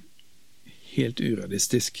perspektiv, helt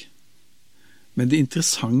urealistisk. Men det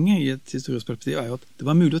interessante i et historisk perspektiv jo at det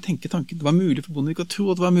var mulig å tenke tanken. Det var mulig for Bondevik å tro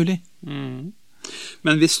at det var mulig.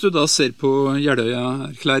 Men hvis du da ser på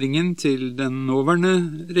Jeløya-erklæringen til den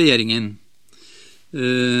nåværende regjeringen,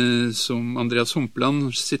 som Andreas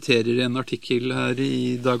Humpland siterer i en artikkel her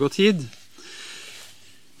i Dag og Tid,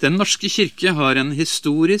 Den norske kirke har en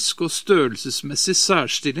historisk og størrelsesmessig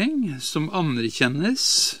særstilling som anerkjennes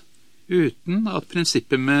uten at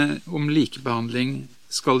prinsippet om likebehandling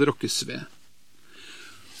skal rokkes ved.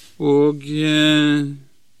 Og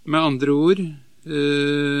med andre ord,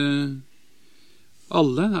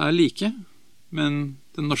 alle like, men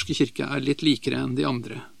den norske kirke litt likere enn de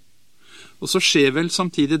andre. Og så skjer vel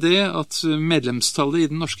samtidig det at medlemstallet i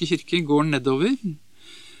den norske kirke går nedover,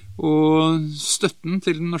 og støtten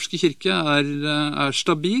til den norske kirke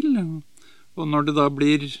stabil, og når det da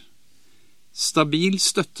blir stabil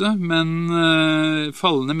støtte, men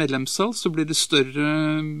fallende medlemstall, så blir det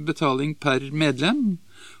større betaling per medlem,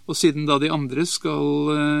 og siden da de andre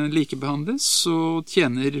skal likebehandles, så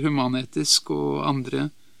tjener Human-Etisk og andre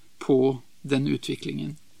på den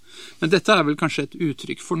utviklingen. Men dette vel kanskje et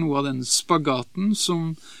uttrykk for noe av den spagaten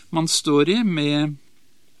som man står i med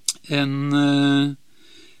en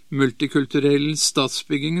multikulturell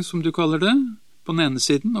statsbygging, som du kaller det, på den ene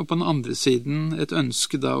siden, og på den andre siden et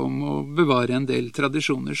ønske da om å bevare en del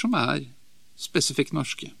tradisjoner som spesifikt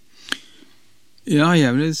norske. Ja,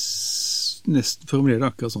 jeg vil nesten formulere det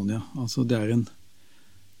akkurat sånn, ja. Altså, det en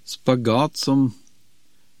spagat som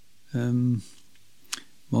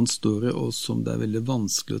man står i, og som det veldig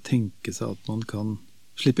vanskelig å tenke seg at man kan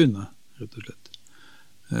slippe unna, rett og slett.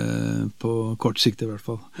 På kort sikt i hvert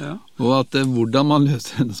fall. Ja. Og at hvordan man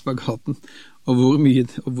løser denne spagaten, og hvor mye,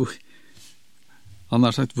 og hvor han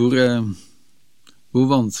har sagt, hvor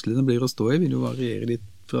vanskelig det blir å stå i, vil jo variere litt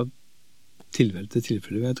fra tilfelle til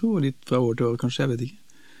tilfelle, jeg tror, og litt fra år til år, kanskje, jeg vet ikke.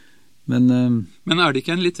 Men det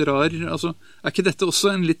ikke en litt rar, altså, ikke dette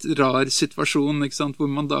også en litt rar situasjon, ikke sant, hvor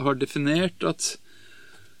man da har definert at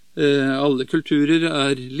alle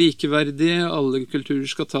kulturer likeverdige, alle kulturer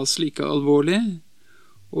skal tas like alvorlig,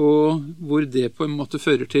 og hvor det på en måte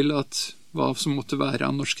fører til at hva som måtte være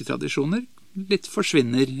av norske tradisjoner litt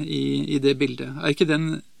forsvinner i det bildet. Ikke det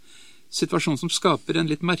en situasjon som skaper en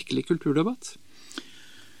litt merkelig kulturdebatt?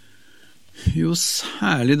 Jo,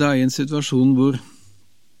 særlig da i en situasjon hvor,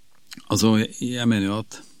 altså jeg mener jo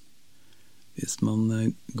at hvis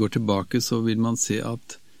man går tilbake så vil man se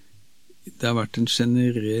at det har vært en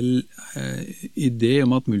generell idé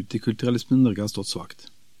om at multikulturalismen i Norge har stått svagt.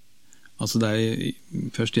 Altså det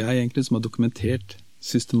først jeg egentlig som har dokumentert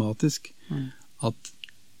systematisk at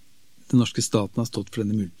den norske staten har stått for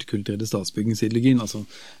denne multikulturelle statsbyggingsideologien. Altså,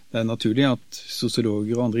 det naturlig at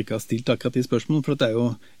sosiologer og andre ikke har stilt akkurat de spørsmålene, for det jo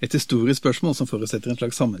et historisk spørsmål som forutsetter en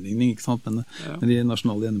slags sammenligning, ikke sant, med de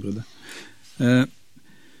nasjonale gjennombruddet.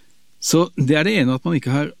 Så det det ene at man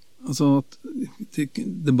ikke har, altså at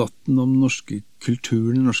debatten om norske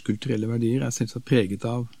kulturen, norske kulturelle verdier selvsagt preget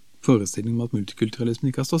av forestillingen om at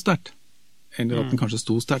multikulturalismen ikke har stått sterkt. Eller at den kanskje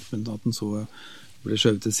stod sterkt, men at den så ble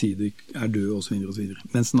skjøvet til side, død og så videre og så videre.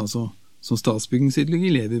 Mens den altså som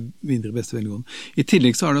statsbyggingsideologi lever videre beste velgående. I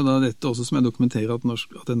tillegg så det da dette også som jeg dokumenterer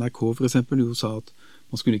at NRK for eksempel jo sa at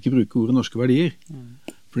man skulle ikke bruke ordet norske verdier.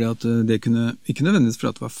 Fordi at det kunne, ikke nødvendigvis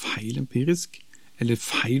fordi at det var feil empirisk, eller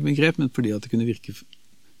feil begrep, men fordi at det kunne virke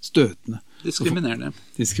støtende.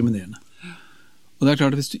 Diskriminerende. Og det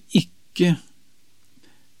klart at hvis du ikke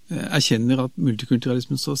erkjenner at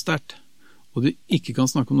multikulturalismen står sterkt, og du ikke kan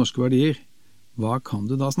snakke om norske verdier, hva kan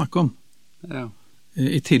du da snakke om? Ja.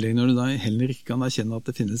 I tillegg når du da heller ikke kan erkjenne at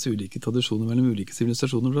det finnes ulike tradisjoner mellom ulike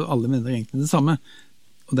sivilisasjoner, hvor alle mener egentlig det samme.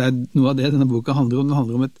 Og det noe av det denne boka handler om. Det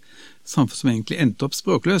handler om et samfunn som egentlig endte opp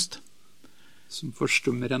språkløst. Som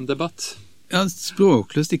forstummer en debatt. Ja,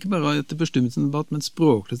 språkløst, ikke bare at det forstummet en debatt, men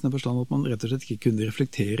språkløst i den forstand at man rett og slett ikke kunne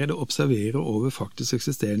reflektere eller observere over faktisk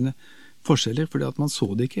eksisterende forskjeller, fordi at man så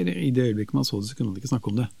det ikke, eller i det øyeblikket man så det, så kunne man ikke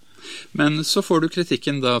snakke om det. Men så får du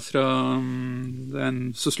kritikken da fra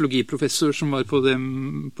en sosiologiprofessor som var på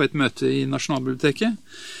et møte i Nasjonalbiblioteket,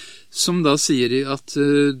 som da sier at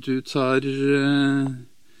du tar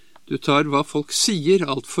hva folk sier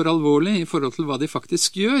alt for alvorlig i forhold til hva de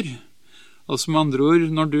faktisk gjør. Altså med andre ord,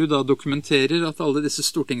 når du da dokumenterer at alle disse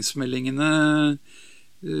stortingsmeldingene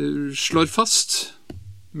slår fast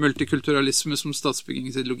multikulturalisme som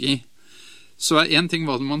statsbyggingsideologi, så en ting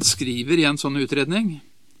hva man skriver i en sånn utredning.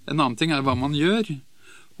 En annen ting hva man gjør,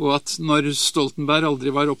 og at når Stoltenberg aldri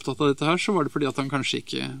var opptatt av dette her, så var det fordi at han kanskje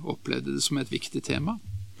ikke opplevde det som et viktig tema.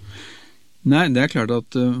 Nei, det klart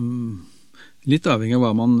at litt avhengig av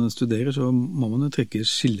hva man studerer, så må man jo trekke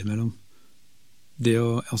skille mellom det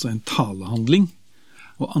altså en talehandling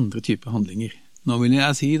og andre typer handlinger. Nå vil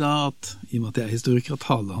jeg si da at, i og med at jeg historiker, at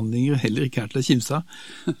talehandlinger heller ikke til å kimse av,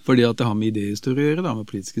 fordi at det har med idéhistorie å gjøre, det har med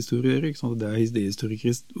politisk historie å gjøre, ikke sant? Det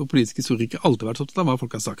idéhistorikere og politiske historikere alltid vært opptatt av hva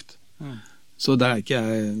folk har sagt. Så der ikke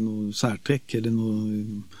jeg noe særtrekk, eller noe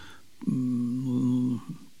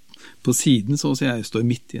på siden, så å si, jeg står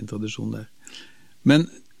midt i en tradisjon der. Men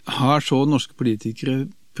har så norske politikere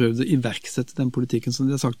prøvd å iverksette den politikken som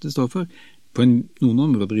de har sagt de står for? På noen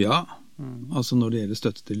områder, ja. Altså når det gjelder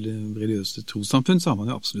støtte til religiøse trossamfunn, så har man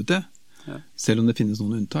jo absolutt det. Ja. Selv om det finnes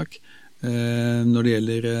noen unntak. Når det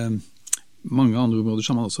gjelder mange andre områder,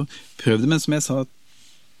 så har man også prøvd det. Men som jeg sa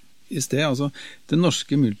i sted, altså, den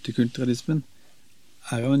norske multikulturalismen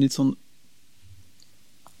jo en litt sånn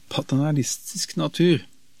paternalistisk natur.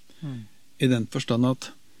 I den forstand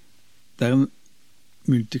at det en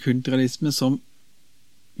multikulturalisme som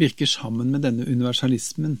virker sammen med denne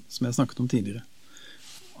universalismen som jeg snakket om tidligere.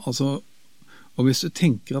 Altså, og hvis du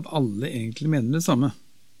tenker at alle egentlig mener det samme,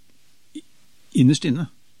 innerst inne,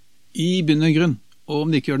 i bunn og grunn, og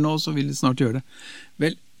om de ikke gjør det nå, så vil de snart gjøre det.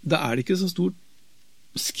 Vel, da det ikke så stort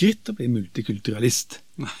skritt å bli multikulturalist.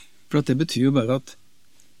 Nei. For at det betyr jo bare at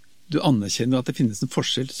du anerkjenner at det finnes en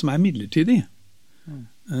forskjell som midlertidig.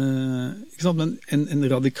 Ikke sant? Men en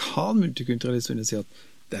radikal multikulturalist vil si at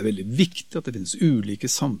det veldig viktig at det finnes ulike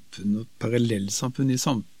samfunn og parallellsamfunn i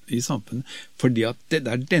samfunnet, fordi at det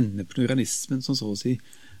denne pluralismen som så å si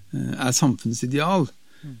samfunnets ideal.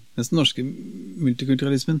 Mens den norske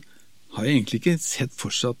multikulturalismen har egentlig ikke sett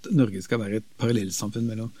for seg at Norge skal være et parallellsamfunn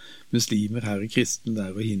mellom muslimer her og kristne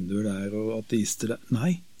der og hinduer der og ateister der.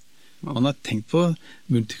 Nei, man har tenkt på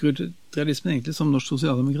multikulturalismen egentlig som norsk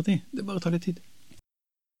sosialdemokrati. Det bare tar litt tid.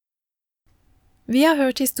 Vi har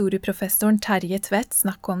hørt historieprofessoren Terje Tvedt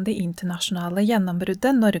snakke om det internasjonale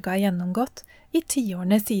gjennombruddet Norge har gjennomgått i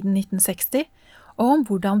 10-årene siden 1960, og om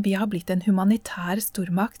hvordan vi har blitt en humanitær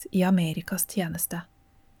stormakt i Amerikas tjeneste.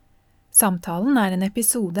 Samtalen en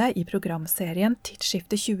episode i programserien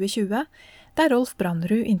Tidsskifte 2020, der Rolf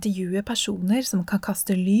Brannerud intervjuer personer som kan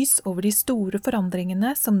kaste lys over de store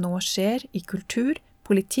forandringene som nå skjer i kultur,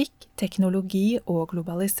 politikk, teknologi og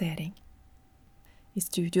globalisering. I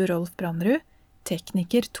studio Rolf Brannerud,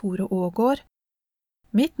 tekniker Tore Aagaard.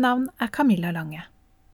 Mitt navn Camilla Lange.